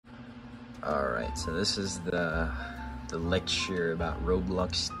Alright, so this is the lecture about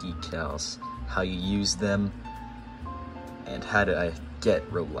Roblox decals, how you use them, and how to get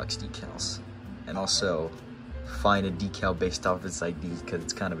Roblox decals. And also, find a decal based off its ID, because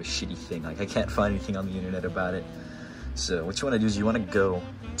it's kind of a shitty thing. Like, I can't find anything on the internet about it. So what you want to do is you want to go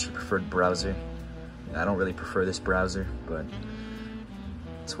to your preferred browser. I don't really prefer this browser, but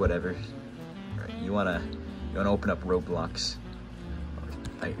it's whatever. Right, you wanna open up Roblox.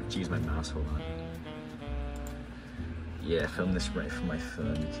 I have to use my mouse, hold on. Yeah, I filmed this right from my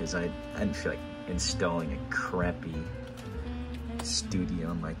phone because I didn't feel like installing a crappy studio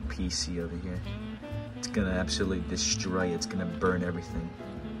on my PC over here. It's gonna absolutely destroy it. It's gonna burn everything.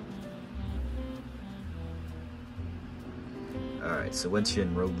 Alright, so once you're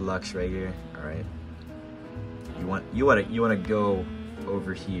in Roblox right here, alright. You wanna go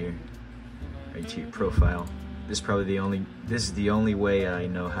over here, right to your profile. This is the only way I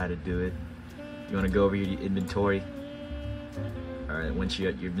know how to do it. You wanna go over here to inventory. Alright, once you're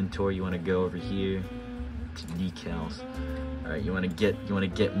at your inventory, you wanna go over here to decals. Alright, you wanna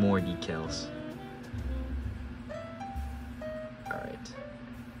get more decals. Alright.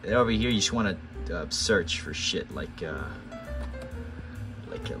 Then over here you just wanna search for shit like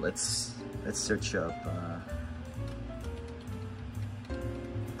let's search up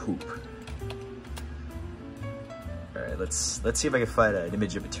poop. Alright, let's see if I can find an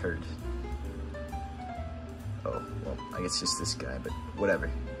image of a turd. Oh, well, I guess just this guy, but whatever.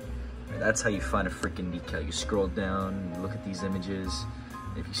 Right, that's how you find a freaking decal. You scroll down, you look at these images.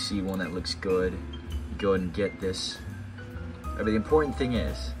 If you see one that looks good, you go ahead and get this. Right, but the important thing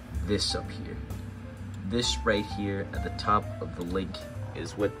is this up here. This right here at the top of the link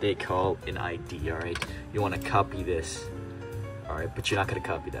is what they call an ID, alright? You want to copy this, alright? But you're not going to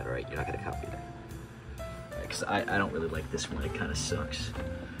copy that, alright? You're not going to copy that. Because I don't really like this one, it kind of sucks.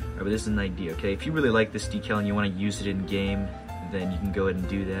 Alright, but this is an ID, okay? If you really like this decal and you want to use it in game, then you can go ahead and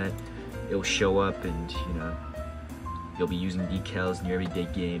do that. It'll show up and, you know, you'll be using decals in your everyday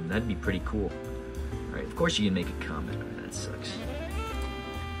game. That'd be pretty cool. Alright, of course you can make a comment, right? That sucks.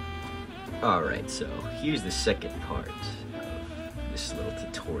 Alright, so here's the second part of this little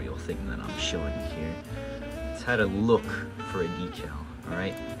tutorial thing that I'm showing you here. It's how to look for a decal,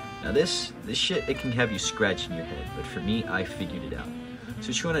 alright? Now this shit, it can have you scratching your head, but for me, I figured it out. So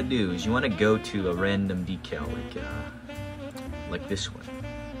what you want to do is you want to go to a random decal, like this one.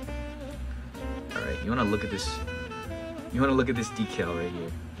 Alright, you want to look at this. You want to look at this decal right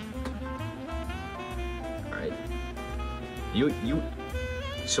here. Alright.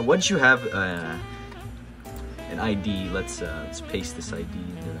 So once you have an ID, let's paste this ID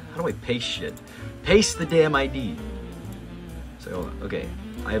into. How do I paste shit? Paste the damn ID. So okay,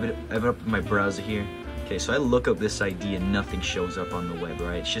 I have it up in my browser here. Okay, so I look up this ID and nothing shows up on the web,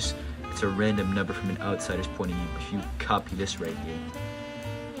 right? It's a random number from an outsider's point of view. If you copy this right here,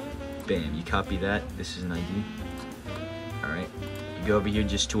 bam, you copy that. This is an ID. All right, you go over here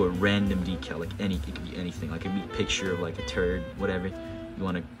just to a random decal, like it could be anything, like a picture of like a turd, whatever.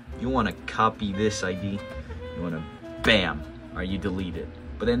 You wanna copy this ID. You wanna, bam, or you delete it.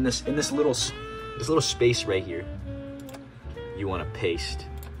 But in this little space right here, you wanna paste,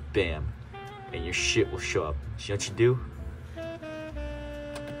 bam, and your shit will show up. See what you do?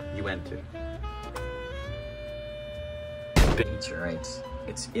 You enter. Alright,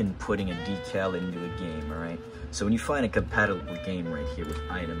 it's inputting a decal into a game, alright? So when you find a compatible game right here with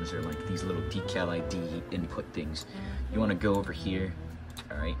items or like these little decal ID input things, you wanna go over here,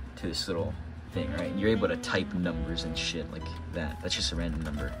 alright, to this little thing, right? And you're able to type numbers and shit like that. That's just a random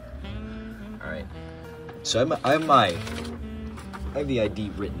number. Alright. So I have the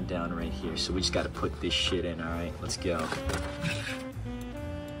ID written down right here, so we just gotta put this shit in, alright? Let's go.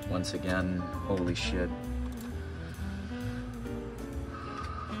 Once again, holy shit.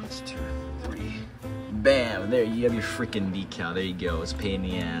 1, 2, 3. Bam! There, you have your freaking decal. There you go. It's a pain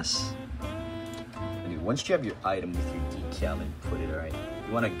in the ass. Dude, once you have your item with your decal and put it, alright,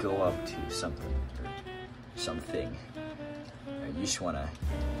 you wanna go up to something. Right, you just wanna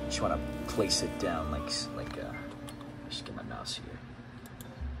place it down like just get my mouse here.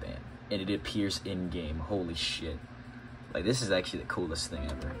 Bam. And it appears in game. Holy shit. Like, this is actually the coolest thing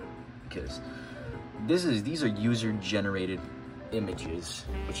ever. Because these are user generated images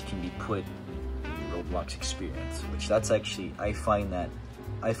which can be put in the Roblox experience. Which that's actually, I find that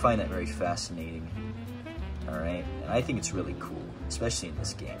very fascinating. Alright? And I think it's really cool. Especially in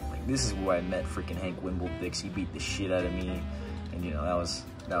this game. Like, this is where I met freaking Hank Wimblevix. He beat the shit out of me. And you know, that was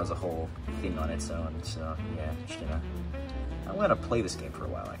a whole thing on its own. So yeah, just gonna, I'm gonna play this game for a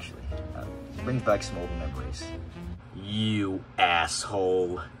while actually. Brings back some old memories. You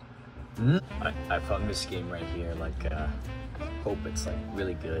asshole. I found this game right here, like, hope it's, like,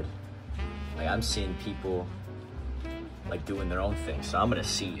 really good. Like, I'm seeing people, like, doing their own thing, so I'm gonna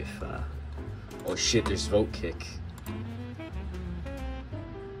see if, oh shit, there's vote kick.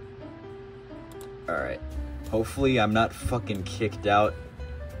 Alright, hopefully I'm not fucking kicked out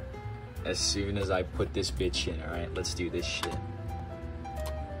as soon as I put this bitch in, alright? Let's do this shit.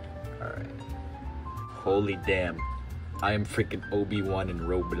 Alright. Holy damn. I am freaking Obi-Wan in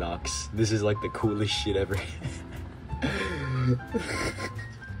Roblox. This is like the coolest shit ever.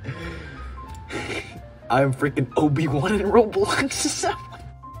 I am freaking Obi-Wan in Roblox.